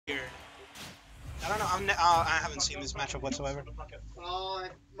don't know. I haven't seen this matchup whatsoever.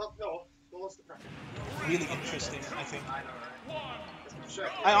 Really interesting, I think.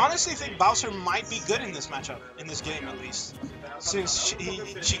 I honestly think Bowser might be good in this matchup, in this game at least, since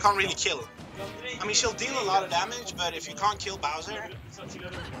she can't really kill. I mean, she'll deal a lot of damage, but if you can't kill Bowser,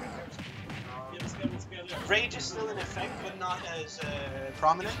 Rage is still in effect, but not as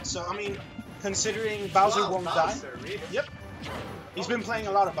prominent. So I mean, considering Bowser won't die. Yep. He's been playing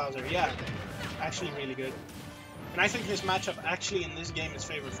a lot of Bowser. Yeah, actually really good. And I think this matchup actually in this game is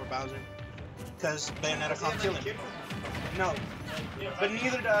favored for Bowser, because Bayonetta can't kill him. No, but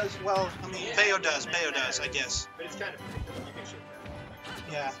neither does, well, I mean, Bayo does, I guess. But it's kind of you can shoot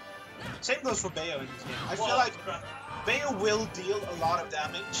that. Yeah. Same goes for Bayo in this game. I feel like Bayo will deal a lot of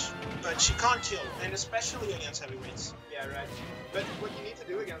damage, but she can't kill, and especially against heavyweights. Yeah, right. But what you need to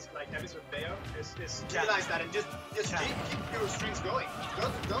do against like heavyweights with Bayo is realize that and just keep your strings going.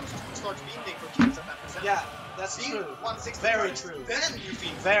 Don't start feeding for kills at that percent. Yeah, that's true. 160 Very turns, true. Then you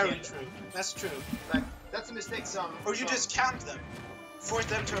feed. Very true. That's true. Like that's a mistake. Or you just camp them, force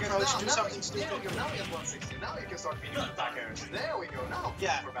them to approach, do something stupid. Now we have 160. Now you can start feeding back airs. There we go. Now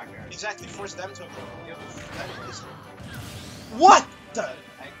yeah, for back airs. Exactly. Force them to approach. What the?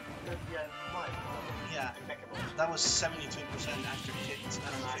 Yeah, that was 72% after hits. I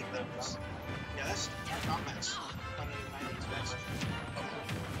don't think that was. Yeah, that's comments. 190 is best.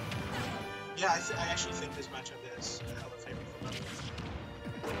 Yeah, I actually think this matchup is a hell of a favorite for Bowser.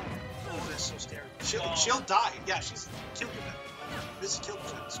 Oh, that's so scary. She'll die. Yeah, she's kill percent. This is kill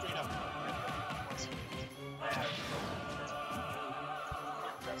percent, straight up.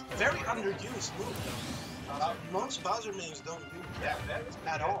 Very underused move though. Most Bowser mains don't use that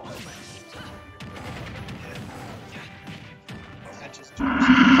at all. That just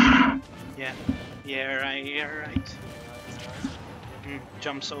jumps. Yeah, right.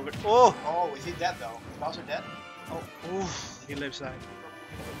 Jumps over. Oh! Oh, is he dead though? Is Bowser dead? Oh, oof. He lives that.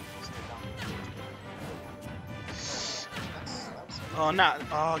 Oh, no.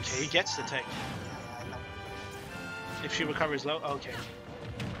 Oh, okay, he gets the take. If she recovers low, okay.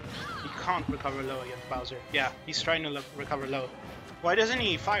 He can't recover low against Bowser. Yeah, he's trying to recover low. Why doesn't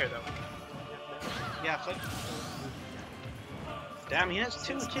he fire though? Yeah, flip. Damn, he has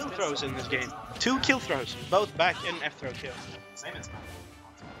 2 kill throws in this game. 2 kill throws, both back and F throw kill.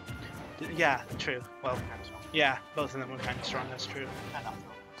 Yeah, true. Well, yeah, both of them were kind of strong. That's true.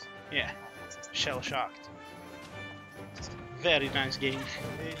 Yeah, shell shocked. Very nice game.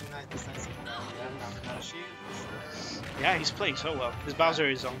 Yeah, he's playing so well. His Bowser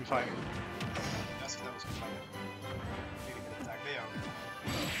is on fire.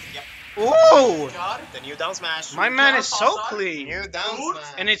 Oh! The new down smash. My man is so clean. New down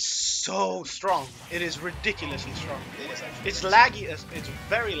smash. And it's so strong. It is ridiculously strong. It's laggy. It's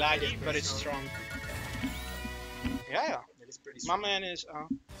very laggy, but it's strong. Yeah. My man is. Oh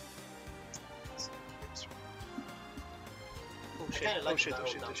shit! Okay.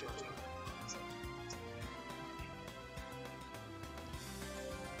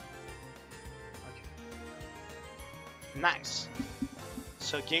 Nice.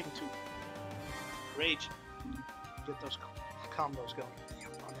 So game 2. Rage. Get those combos going,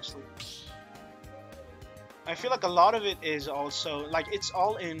 honestly. I feel like a lot of it is also, like, it's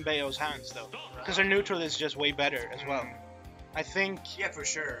all in Bayo's hands, though. Because her neutral is just way better as well. I think... Yeah, for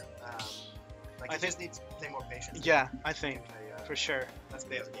sure. Like, I just need to play more patience. Yeah, I think, for sure. That's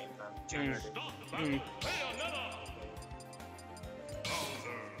Bayo's game plan.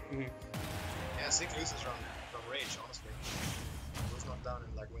 Yeah, 6 loses from Rage, honestly. Was not down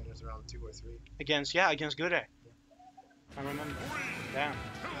in like winners around 2 or 3. Against Good A. I remember. Damn.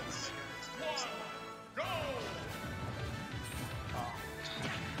 Oh.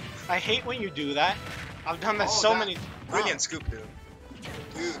 I hate when you do that. I've done that so many. Brilliant scoop, dude.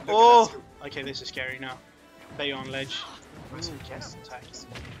 Oh. Okay, this is scary now. Bayo on ledge. Guess attack.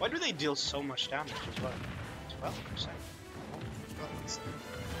 Why do they deal so much damage as well? 12%.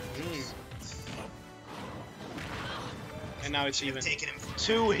 And now it's even.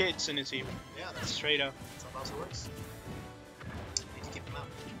 2 hits and it's even. Yeah, that's straight up. That's how Bowser works. Need to keep him out.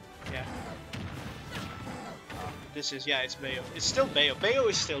 Yeah. This is it's Bayo. It's still Bayo. Bayo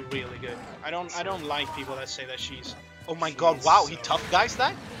is still really good. I don't like people that say that she's. Oh my god! Wow, he tough guys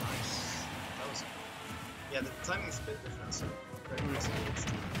that. Yeah, the timing is a bit different. So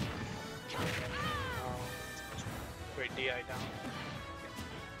great DI down.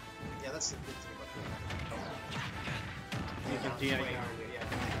 Yeah, that's the good thing about You can DI down.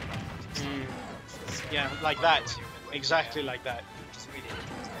 Yeah, like that. Exactly like that.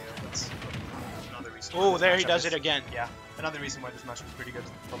 Oh, there he does it again. Yeah, Another reason why this match was pretty good,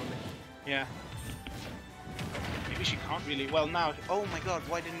 probably. Yeah. Maybe she can't really. Well, now. Oh my god,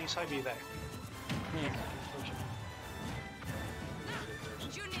 why didn't he side B there?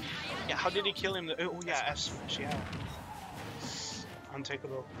 Yeah, how did he kill him? Oh yeah, F smash, yeah.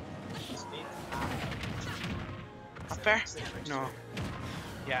 Untakeable. Up there? No.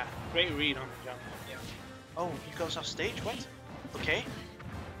 Yeah, great read on the jump. Yeah. Oh, he goes off stage? What? Okay.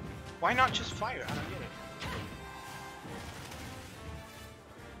 Why not just fire? I don't get it.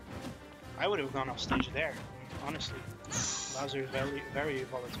 I would have gone off stage there, honestly. Bowser is very, very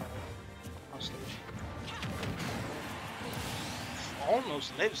volatile off stage.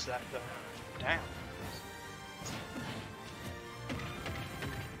 Almost lives that though. Damn.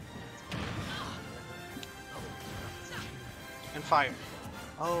 And fire.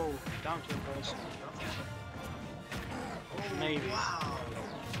 Oh, down to goes. Maybe. Wow.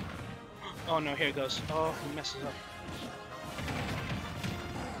 Oh no, here it goes. Oh, he messes up.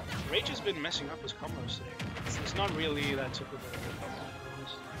 Rage has been messing up his combos today. It's not really that typical of a combo.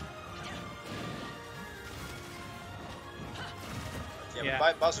 Yeah,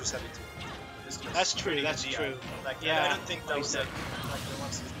 but Bowser's heavy too. That's true, that's true. Like, yeah, I don't think that was like the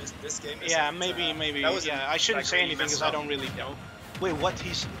ones who's missed this game. Yeah, maybe. Yeah, I shouldn't say anything because I don't really know. Wait, what?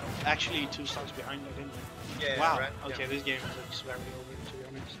 He's actually 2 stars behind me, didn't he? Yeah, wow. Right? Okay, this game looks very over, to be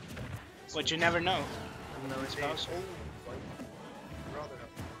honest. But you never know. No, it's Bowser.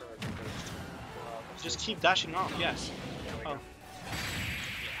 Just keep dashing off, yes. Oh.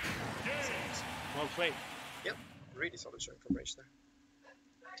 Well played. Yep, really solid shot from Rage there.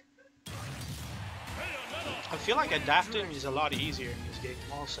 I feel like adapting is a lot easier in this game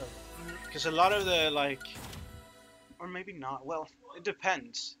also. Because a lot of the, like... Or maybe not. Well, it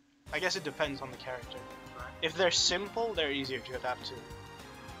depends. I guess it depends on the character. If they're simple, they're easier to adapt to.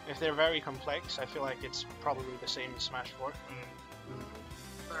 If they're very complex, I feel like it's probably the same as Smash 4.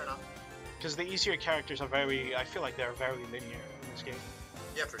 Fair enough. Because the easier characters are very... I feel like they're very linear in this game.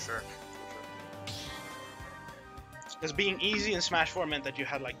 Yeah, for sure. Because being easy in Smash 4 meant that you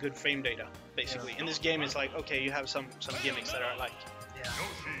had like good frame data, basically. In this game, it's like, okay, you have some gimmicks that are like...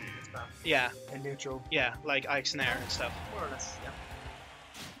 Yeah. And neutral. Yeah, like Ike Snare and stuff. More or less, yeah.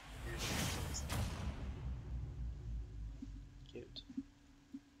 Cute.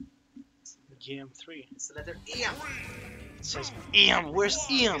 GM3. It's the letter EM. It says EM. Where's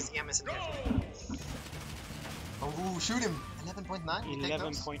EM? EM is in here. Oh, shoot him. 11.9?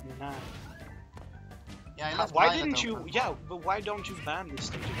 11.9. Yeah, I left why Violet didn't you? open. Yeah, but why don't you ban this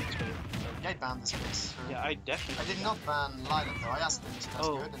stage against me? Yeah, I banned this place. Yeah, I definitely. I did not ban Lilac though. I asked him, is that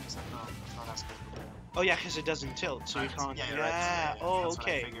Oh. good? And he said, no, it's not as good. Oh yeah, because it doesn't tilt, so you Right. can't. Yeah, Yeah. you're right. Yeah, Oh, that's what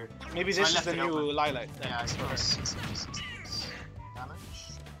I okay. figured. Maybe So this I is left the it new open. Lilac. Then. Yeah, I suppose. 6 damage.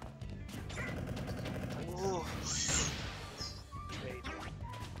 Ooh. Great.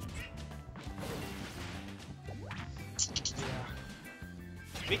 Yeah.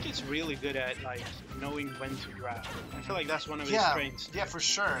 Biscuit's really good at like knowing when to grab. I feel like that's one of his strengths. Yeah, for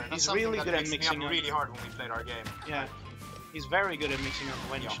sure. That's He's something really that good at makes me mixing up up. really hard when we played our game. Yeah. He's very good at mixing up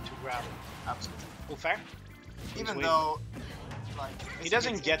when Yeah. to grab. Absolutely. Well, fair. Even wait. though, like, He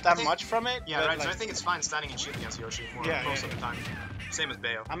doesn't get that much from it. Yeah, but, right. like, So I think it's fine standing and shield against Yoshi most Yeah. of the time. Same as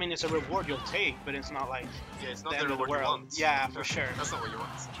Bayo. I mean, it's a reward you'll take, but it's not like Yeah, it's not the the end of the reward you world. want. Yeah, for sure. That's not what you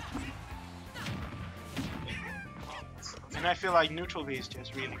want. And I feel like neutral B is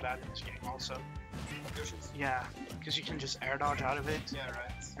just really bad in this game also. Yoshi's. Yeah, because you can just air dodge out of it Yeah,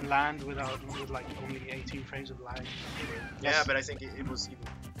 right. and land with like only 18 frames of lag. Yeah, but I think it was even.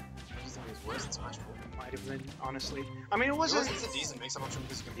 I just think it was worse than Smash 4. Might have been, honestly. I mean, it It wasn't. was a decent mix-up option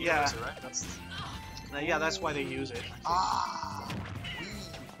because you can Yeah. it, right? That's. Yeah, that's why they use it. Ah.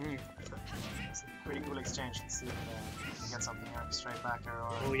 Hmm. It's a pretty cool exchange. Let's see if we get something here, straight backer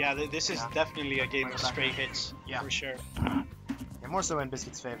or. Oh yeah, this is definitely a game of straight hits. Yeah. For sure. Yeah, more so in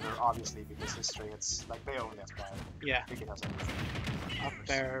Biscuit's favor, obviously, because history. It's like they only have fire. Yeah. Biscuit has everything. Up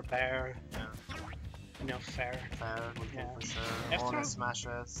bear, bear. Yeah. You know, fair. Fair, would Yeah. for sure. F All throw? the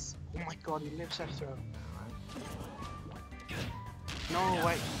smashes. Oh my god, he lives F throw. Right. No, Yeah.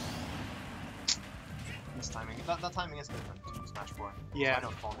 wait. This timing. That timing is different to Smash 4. Yeah. So I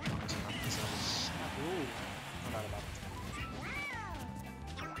don't fall into it, so Ooh. no doubt about it.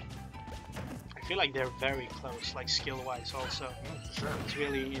 I feel like they're very close, like skill-wise also. For sure. It's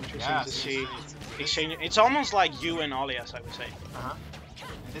really interesting Yeah, to see. it's Exchange. It's almost like you and Alias, I would say. Uh-huh.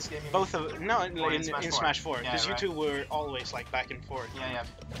 This game. Both of no Or in Smash 4 Yeah, because you right. two were always like back and forth. Yeah.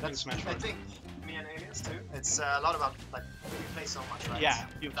 In Smash 4. I think me and Aliens too. It's a lot about like we play so much, right? Yeah,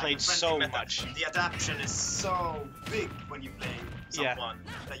 you Like, played the friendly so meta, much. The adaptation is so big when you play someone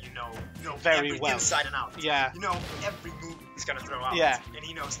that you know Very every well. inside and out. Yeah. You know every move he's gonna throw out. Yeah. And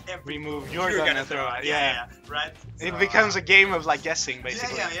he knows every Remove you're gonna throw out. Yeah. Right. It So, becomes a game of like guessing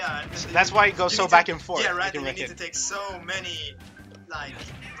basically. Yeah. That's why it goes You so need back to- and forth. Yeah, right. I can And you need reckon. to take so many like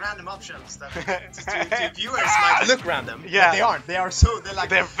random options that to viewers might look random. Yeah. But they aren't. They are so they're like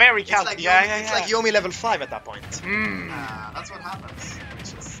They're very it's like calculated. It's like Yomi level 5 at that point. Mm. That's what happens.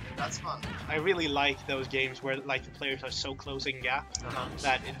 That's fun. I really like those games where like the players are so close in gap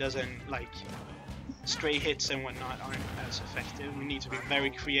that it doesn't like stray hits and whatnot aren't as effective. We need to be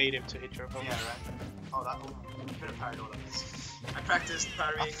very creative to hit your opponent. Yeah, right. Oh, that one. You could have parried all of this. I practiced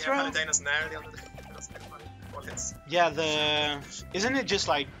parrying throw. Paladena's Nair the other day. That was kind of funny. All hits. Yeah, isn't it just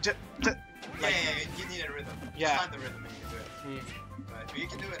like Yeah, you need a rhythm. Yeah. Find the rhythm and you can do it. Right. But you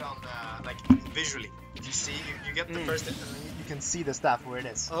can do it on like visually. You see, you get the first hit and then you can see the staff where it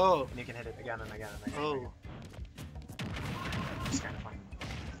is. Oh. And you can hit it again and again and again. Oh. It's kind of fun.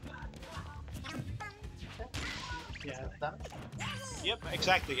 Yeah. Damage? Yep,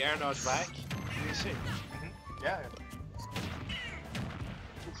 exactly. Air dodge back. You see. Yeah.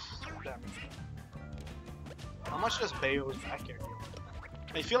 Damn. How much does Bayo's back air do?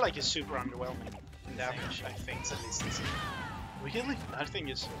 I feel like it's super underwhelming in damage, I think. It's at least easy. Really? I think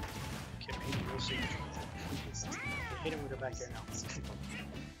it's... Okay, maybe we'll see. Hit him with a back air now.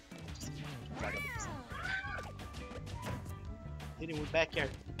 Hit him with back air.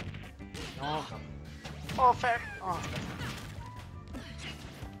 No. Oh, fair. Oh.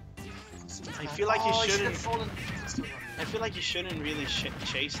 I feel like you shouldn't... I feel like you shouldn't really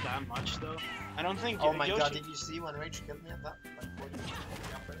chase that much, though. I don't think... Oh my Yoshi... god, did you see when Rage killed me at that?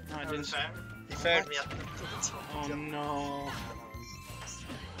 No, I didn't. He faired me at the Oh no.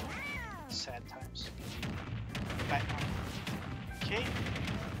 Sad times. Back on. Okay.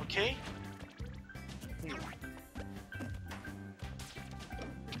 Okay.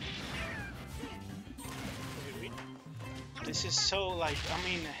 This is so like, I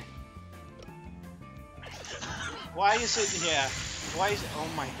mean... Why is it, yeah. Why is it, oh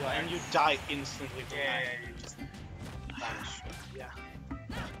my god, and you die instantly from that. you just vanish. Yeah.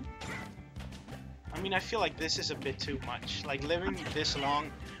 I mean, I feel like this is a bit too much. Like, living this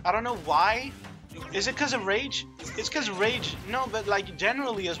long, I don't know why. Is it because of Rage? It's because of Rage, no, but like,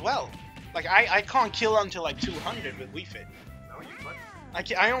 generally as well. Like, I can't kill until like 200 with Wii Fit. No, you could.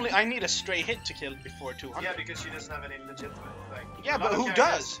 I need a stray hit to kill before 200. Yeah, because she doesn't have any legitimate, like... Yeah, but who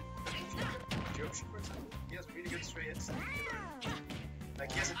does? Yoshi, for example, he has really good stray hits.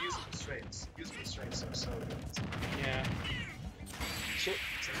 Like, he has usable strays. Usable strays are so good. Yeah. Shit.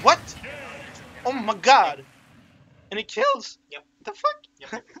 What? Oh my god! And it kills? Yep. The fuck?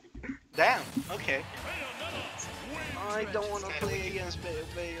 Yep. Damn, okay. I don't want to play against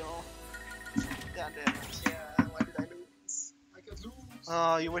Bayo. God damn it. Yeah, why did I lose? I could lose.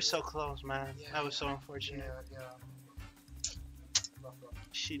 Oh, you were so close, man. Yeah. That was so unfortunate. Yeah. Rough.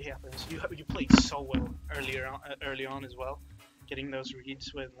 Shit happens. You played so well early on as well. Getting those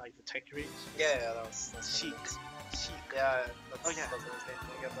reads with like the tech reads. Yeah, that's Chic. Chic. Yeah, that's, Oh, yeah. that's what I was thinking.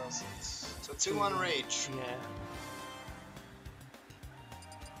 I get those. So 2-1 Rage. Yeah.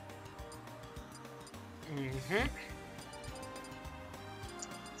 Mm-hmm.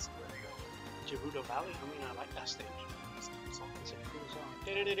 That's where they go. Gerudo Valley. I mean, I like that stage. It's a cool song.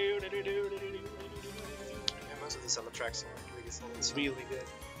 Yeah, most of the Zelda tracks are like really solid. It's really good.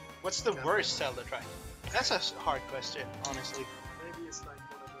 What's the worst Zelda track? That's a hard question, honestly. Maybe it's like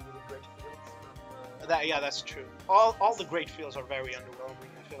one of the really great fields. That's true. All the great feels are very underwhelming.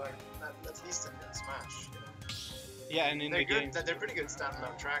 I feel like. At least in Smash, you know. Yeah, and in They're the good. game. They're pretty good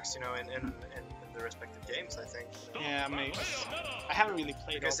standalone tracks, you know, in the respective games, I think. Yeah, maybe. I haven't really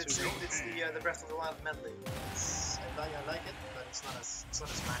played all Because two it's games. the Breath of the Wild medley. I like it, but it's not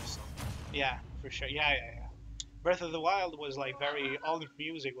a Smash song. Yeah, for sure. Yeah. Breath of the Wild was like all the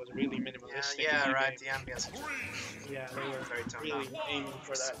music was really minimalistic. Yeah, in the right. game. The ambience. Yeah, they were Very toned really down. aiming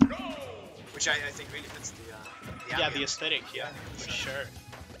for that. Which I think really fits the Yeah, ambience. the aesthetic. Yeah, for sure.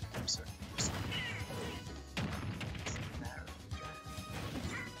 So-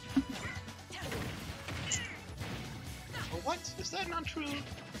 Oh, what? Is that not true?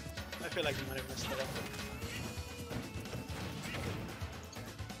 I feel like you might have messed that up.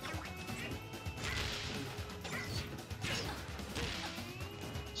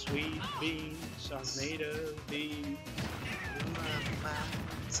 Sweet beans are made of these.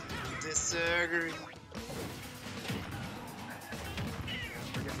 Disagree.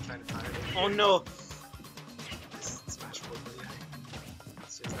 trying to find it. Oh no! This smash for the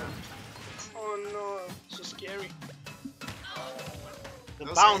serious damage. Oh no! So scary. The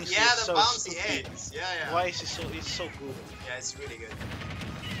Those bounce yeah, is the so bouncy stupid. eggs. Yeah, yeah. Why is it so? It's so good. Yeah, it's really good.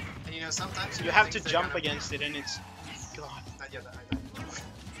 And you know, sometimes You have to think they're jump gonna- against it, and it's. God. Not yet, I died.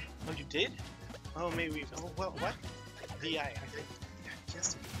 Oh, you did? Oh, maybe. Oh, well, what? DI. I think.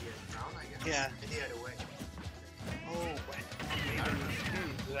 Just down, I guess. Yeah. And the other way. Oh, what?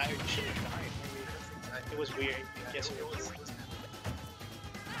 Maybe. I should have died. Maybe. It was weird. I guess it was.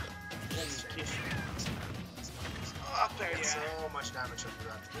 Oh, up there, I get yeah. so much damage after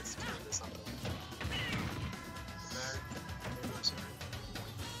that. Let's turn this up. There.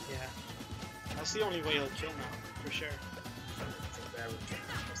 Yeah. That's the only way he'll kill now, for sure. There we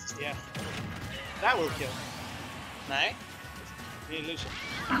go. Yeah. That will kill. Nej. Det är illusion.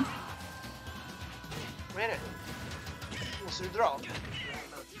 Vad är det? Måste du dra?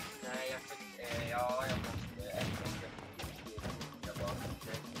 Nej, jag fick... ja, jag måste... Jag bara...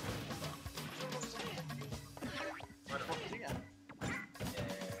 Vad är det?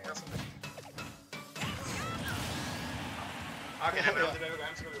 Okej, men om du behöver gå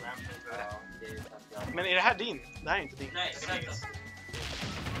hem så går vi hem. Ja, det är för att jag... Men är det här din? Det här är inte din. Nej, vänta.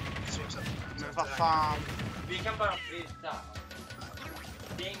 Men vad fan. Vi kan bara flytta.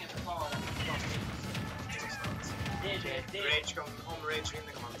 Det är inget fara. Det är... Rage om Rage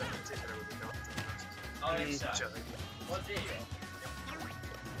vinner kommer han definitivt göra det bra. Ja, exakt. Kör. Och det gör jag.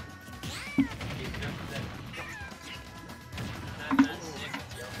 Nej, men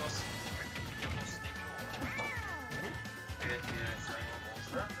jag måste... Jag vet ju så jag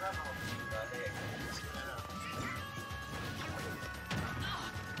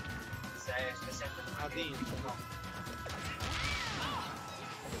måste... Ja, det är inte bra.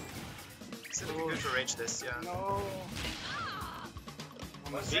 It's looking good for Rage this, yeah. No.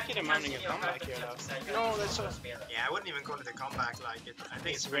 Vilket är mounting a comeback here though? No, that's so... Yeah, I wouldn't even call it a comeback. Like I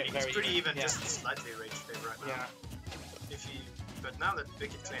think it's very pretty even, yeah. just slightly Rage favor right now. Yeah. If he, but now that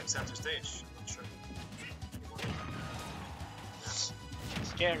Biscuit claims center stage, I'm not sure.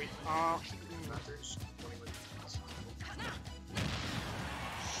 Scary. Matters.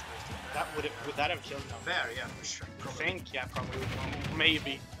 That would that have killed him? There, yeah, for sure. I Probably. think, yeah, probably.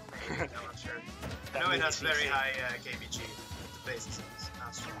 Maybe. I'm not sure. I know it has very high KBG. The base is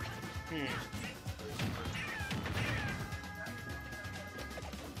not strong.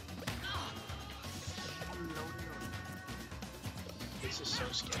 This is so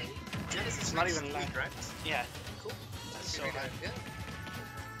scary. Yeah, this is It's not even weak, like- right? Yeah. Cool. That's so Really high. good,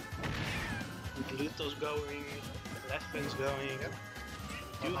 yeah. Gluto's going, left fin's going. Yep.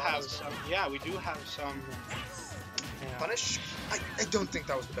 We do have some. Yeah, we do have some. Punish? I don't think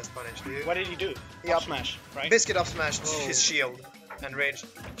that was the best punish, dude. What did he do? Yep. Up smash, right? Biscuit up smashed Oh. his shield and Rage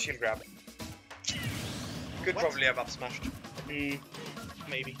shield grab. Could What? probably have up smashed.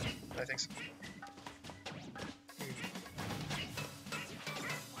 Maybe. I think so.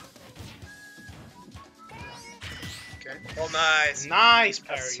 Okay. Oh, nice! Nice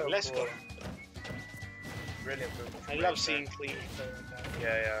parry. That's so Let's cool. go. Brilliant movement. I from love Rage seeing there. clean play like that.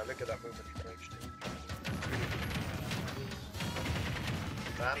 Yeah, look at that movement from Rage, dude.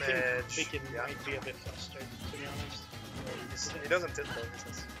 I Damage. think Bikin Yeah. might be a bit flustered, to be honest. He doesn't tilt though, he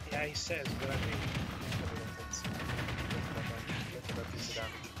says. Yeah, he says, but I think Look at that piece of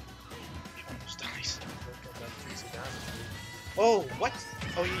damage. he almost dies. Look at that piece of damage, dude. Oh, what?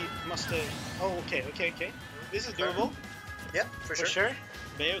 Oh, he must have. Oh, okay. This is doable. Yeah, for sure.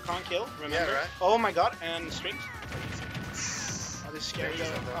 Bayo can't kill, remember? Yeah, right. Oh my god, and strings. Oh, this is scary Danger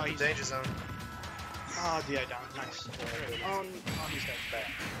though. zone, Oh, though. he's Danger zone. Oh, DI down. Nice. Oh, he's dead. Bad.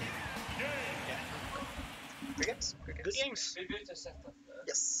 Yeah. Good games. Good games. Vi byter setup.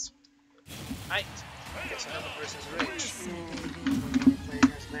 Yes. Right. Okay, so now versus Rage. Play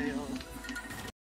against Bayo.